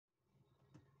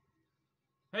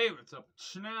Hey, what's up?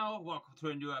 It's Schnell. Welcome to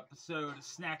a new episode of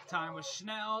Snack Time with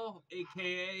Schnell,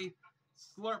 aka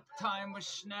Slurp Time with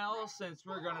Schnell, since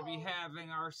we're going to be having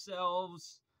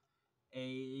ourselves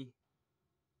a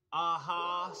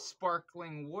AHA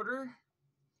sparkling water.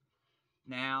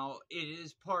 Now, it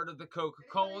is part of the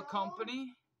Coca-Cola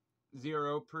company,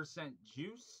 0%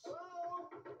 juice.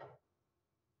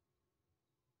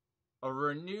 A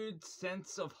renewed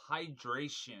sense of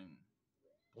hydration.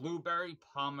 Blueberry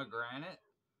Pomegranate.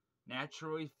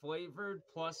 Naturally flavored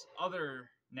plus other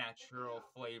natural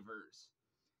flavors.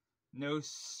 No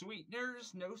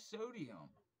sweeteners, no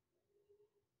sodium.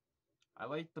 I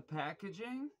like the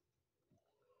packaging.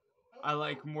 I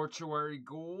like Mortuary,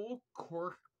 Ghoul,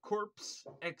 Corpse,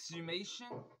 Exhumation.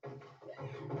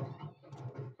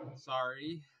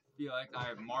 Sorry, feel like I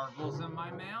have marbles in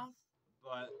my mouth,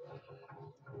 but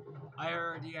I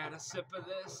already had a sip of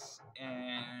this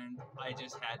and I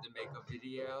just had to make a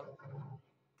video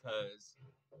because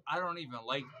I don't even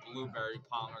like blueberry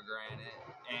pomegranate,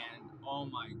 and oh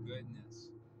my goodness,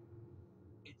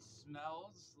 it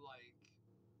smells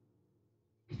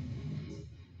like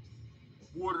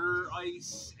water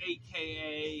ice,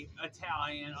 aka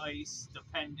Italian ice,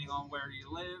 depending on where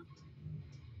you live.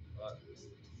 But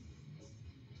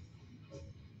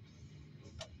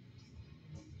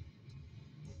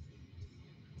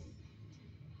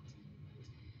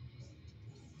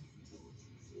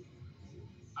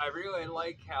I really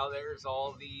like how there's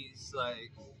all these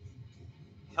like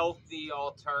healthy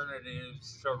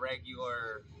alternatives to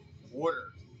regular water.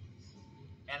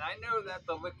 And I know that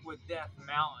the Liquid Death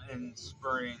Mountain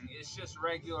Spring is just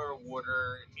regular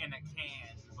water in a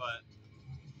can, but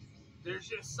there's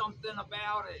just something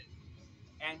about it.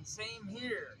 And same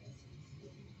here.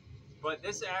 But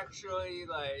this actually,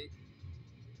 like,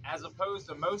 as opposed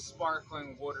to most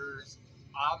sparkling waters,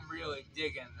 I'm really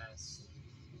digging this.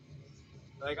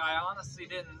 Like, I honestly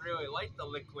didn't really like the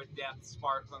Liquid Death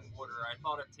sparkling water. I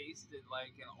thought it tasted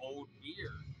like an old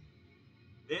beer.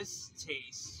 This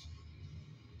tastes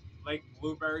like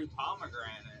blueberry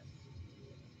pomegranate.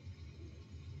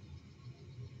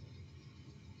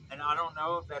 And I don't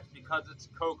know if that's because it's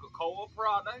a Coca-Cola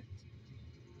product.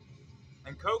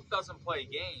 And Coke doesn't play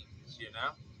games, you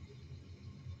know?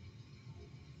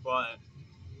 But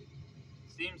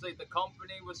seems like the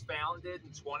company was founded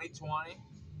in 2020.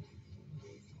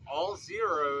 All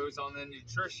zeros on the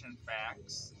nutrition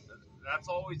facts. That's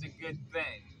always a good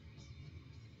thing.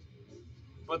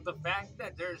 But the fact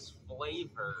that there's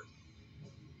flavor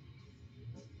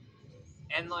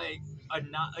and like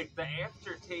not like the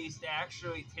aftertaste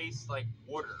actually tastes like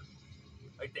water.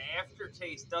 Like the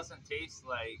aftertaste doesn't taste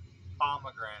like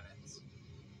pomegranates.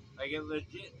 Like it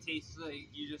legit tastes like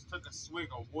you just took a swig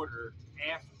of water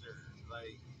after.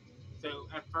 Like so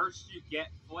at first you get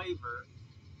flavor.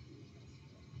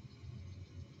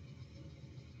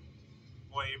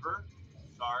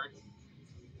 Sorry.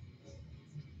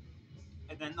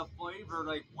 And then the flavor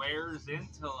like wears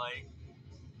into like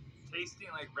tasting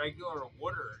like regular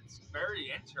water. It's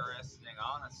very interesting,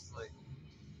 honestly.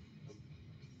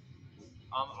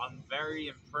 I'm very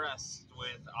impressed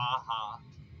with AHA.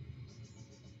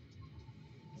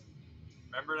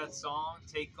 Remember that song,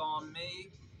 Take On Me?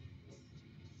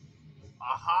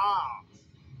 AHA!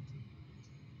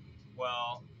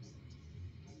 Well,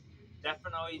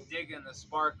 definitely digging the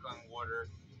sparkling water.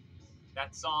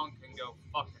 That song can go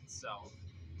fuck itself.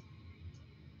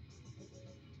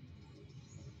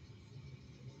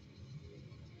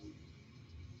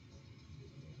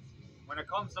 When it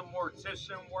comes to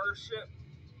mortician worship,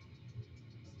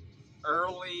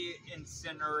 early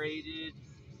incinerated,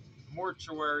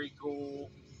 mortuary ghoul,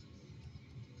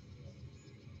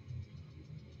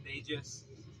 they just...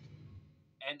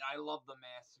 And I love the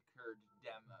massacred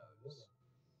demos.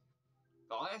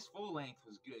 The last full length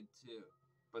was good too,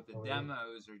 but the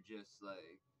demos are just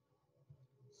like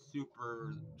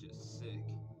super just sick.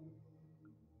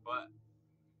 But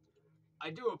I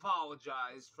do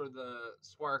apologize for the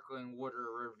sparkling water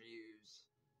reviews,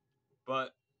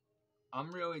 but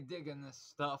I'm really digging this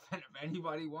stuff, and if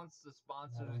anybody wants to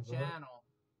sponsor the channel,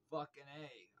 fucking A.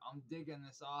 I'm digging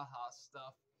this AHA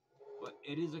stuff, but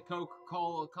it is a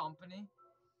Coca-Cola company,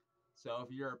 so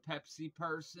if you're a Pepsi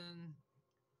person,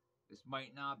 this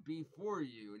might not be for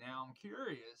you. Now, I'm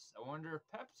curious. I wonder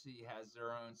if Pepsi has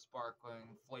their own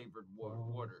sparkling flavored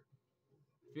water.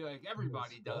 I feel like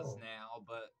everybody does now,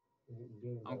 but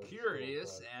I'm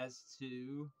curious as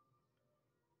to,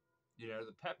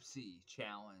 the Pepsi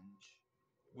challenge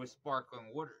with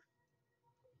sparkling water.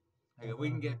 Like, if we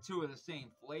can get two of the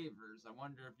same flavors, I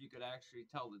wonder if you could actually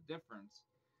tell the difference.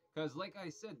 Because, like I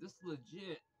said, this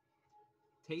legit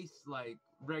tastes like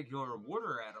regular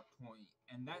water at a point,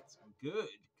 and that's good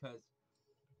because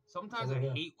sometimes I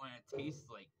hate when it tastes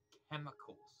like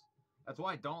chemicals. That's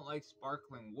why I don't like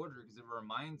sparkling water, because it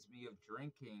reminds me of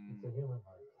drinking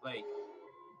like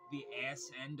the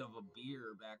ass end of a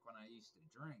beer back when I used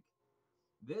to drink.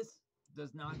 This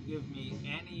does not give me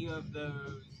any of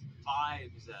those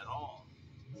vibes at all.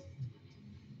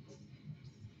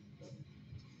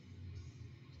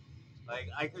 Like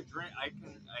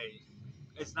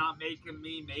it's not making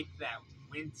me make that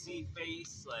wincy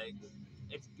face. Like,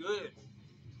 it's good.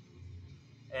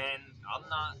 And I'm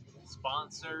not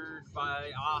sponsored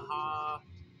by AHA.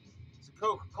 It's a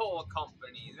Coca-Cola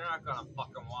company. They're not gonna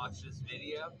fucking watch this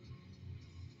video.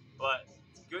 But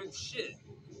it's good shit.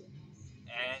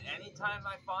 And anytime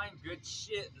I find good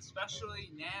shit, especially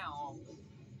now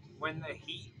when the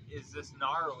heat is this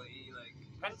gnarly, like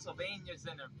Pennsylvania's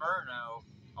an inferno.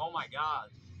 Oh my god.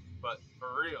 But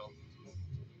for real,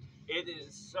 it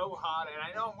is so hot, and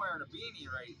I know I'm wearing a beanie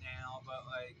right now, but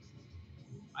like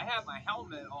I had my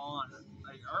helmet on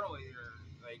like earlier,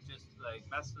 like just like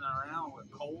messing around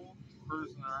with cold,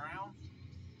 cruising around.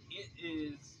 It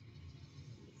is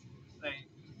like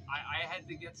I had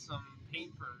to get some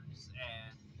papers,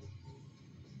 and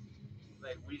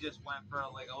like we just went for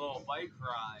like a little bike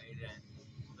ride, and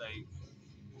like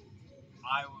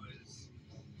I was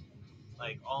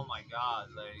like, oh my god,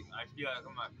 like I feel like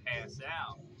I'm gonna pass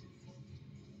out.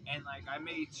 And like I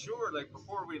made sure, like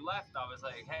before we left, I was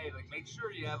like, hey, like make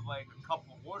sure you have like a cup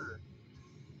of water.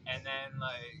 And then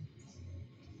like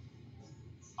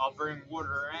I'll bring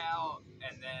water out,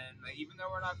 and then like, even though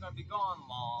we're not gonna be gone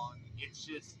long, it's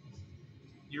just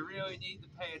you really need to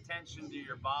pay attention to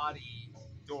your body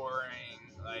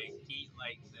during like heat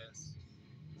like this.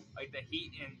 Like the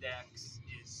heat index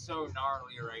is so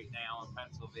gnarly right now in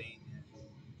Pennsylvania.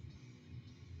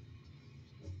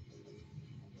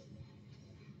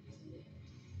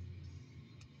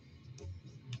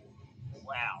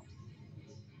 Wow.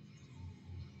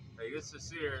 Like this is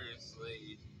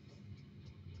seriously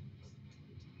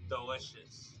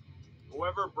delicious.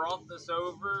 Whoever brought this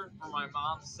over for my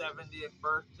mom's 70th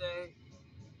birthday,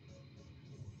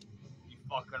 you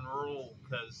fucking rule,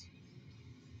 because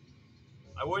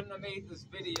I wouldn't have made this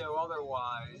video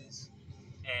otherwise,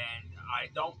 and I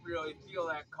don't really feel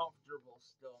that comfortable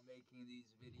still making these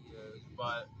videos,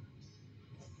 but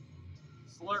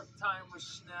Slurp time with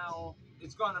Schnell,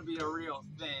 it's gonna be a real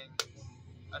thing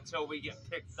until we get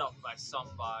picked up by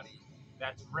somebody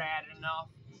that's rad enough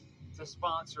to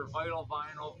sponsor Vital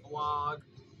Vinyl Vlog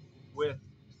with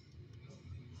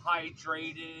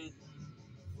hydrated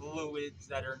fluids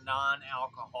that are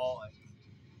non-alcoholic.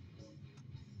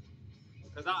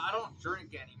 Because I don't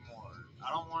drink anymore.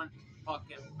 I don't want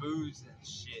fucking booze and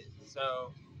shit.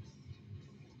 So,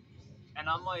 and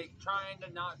I'm like trying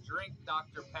to not drink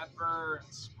Dr. Pepper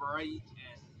and Sprite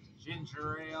and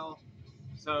ginger ale.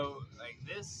 So, like,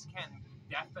 this can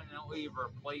definitely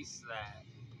replace that.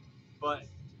 But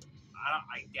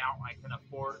I doubt I can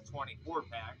afford a 24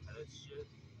 pack of this shit.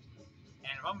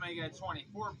 And if I'm gonna get a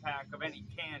 24 pack of any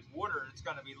canned water, it's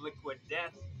gonna be Liquid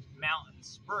Death Mountain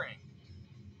Spring.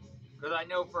 Because I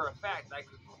know for a fact I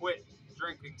could quit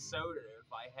drinking soda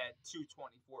if I had two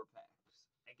 24 packs.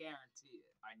 I guarantee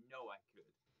it. I know I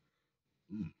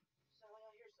could.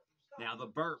 Now the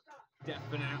burp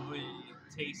definitely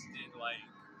tasted like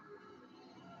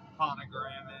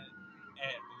pomegranate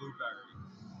and blueberry.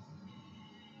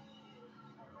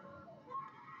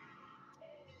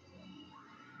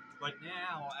 But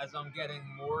now, as I'm getting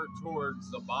more towards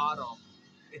the bottom,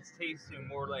 it's tasting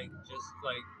more like just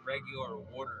like regular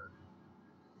water.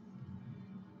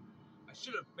 I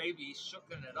should have maybe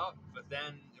shooken it up, but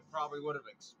then it probably would have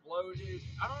exploded.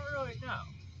 I don't really know.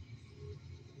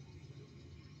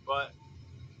 But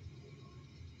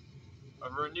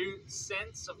a renewed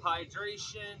sense of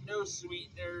hydration, no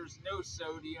sweeteners, no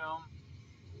sodium.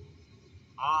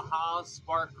 AHA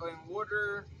sparkling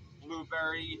water,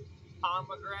 blueberry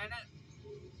pomegranate,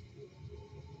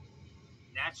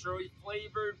 naturally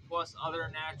flavored plus other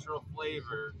natural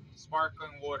flavor,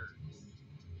 sparkling water.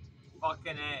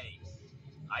 Fucking A.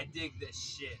 I dig this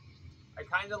shit. I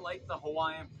kind of like the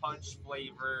Hawaiian Punch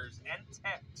flavors and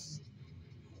text.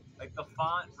 Like the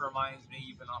font reminds me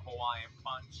even of Hawaiian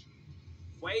Punch.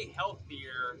 Way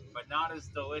healthier, but not as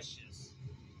delicious.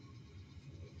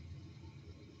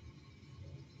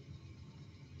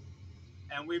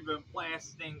 And we've been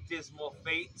blasting Dismal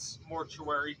Fates,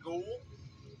 Mortuary Ghoul.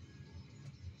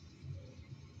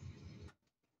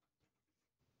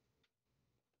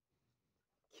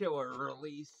 Killer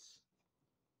Release,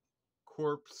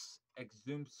 Corpse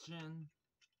Exhumation,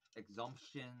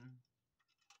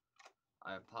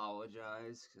 I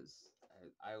apologize, because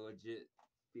I legit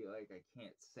feel like I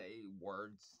can't say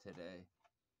words today.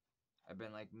 I've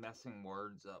been like messing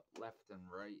words up left and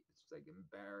right. It's like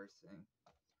embarrassing.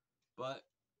 But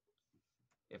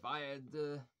if I had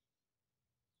to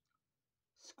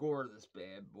score this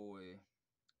bad boy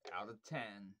out of 10,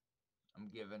 I'm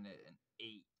giving it an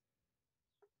 8.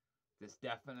 This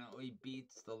definitely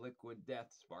beats the Liquid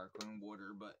Death sparkling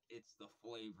water, but it's the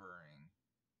flavoring.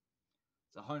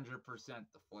 It's 100%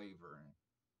 the flavoring.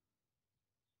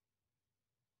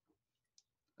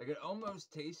 Like, it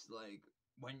almost tastes like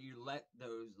when you let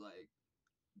those, like,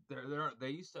 they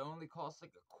used to only cost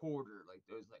like a quarter, like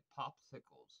those like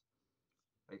popsicles,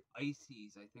 like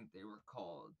ices, I think they were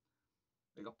called,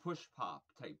 like a push pop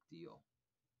type deal.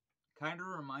 Kind of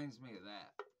reminds me of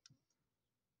that.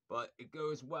 But it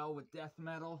goes well with death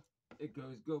metal. It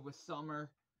goes good with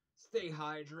summer. Stay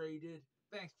hydrated.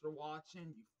 Thanks for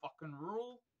watching. You fucking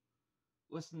rule.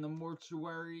 Listen to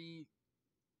Mortuary.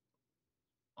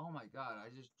 Oh my god, I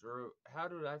just drew. How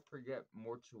did I forget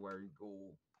Mortuary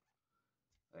Ghoul?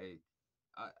 Like,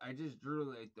 I just drew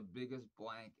like the biggest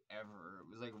blank ever. It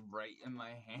was like right in my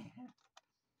hand.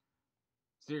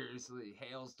 Seriously,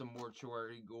 hails to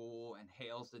Mortuary Ghoul and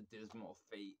hails to Dismal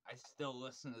Fate. I still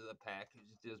listen to the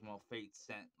package Dismal Fate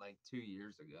sent like 2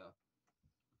 years ago.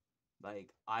 Like,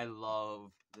 I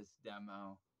love this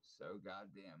demo so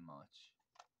goddamn much.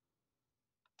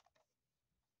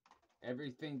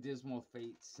 Everything Dismal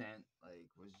Fate sent, like,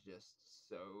 was just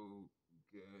so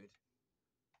good.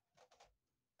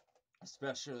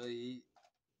 Especially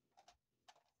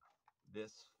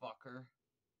this fucker.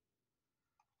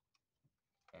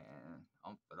 And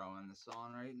I'm throwing this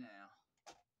on right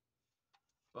now.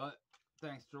 But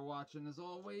thanks for watching as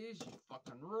always. You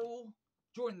fucking rule.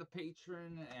 Join the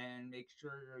Patreon and make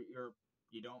sure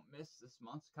you don't miss this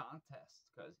month's contest,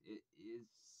 because it is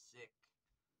sick.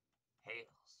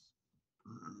 Hails.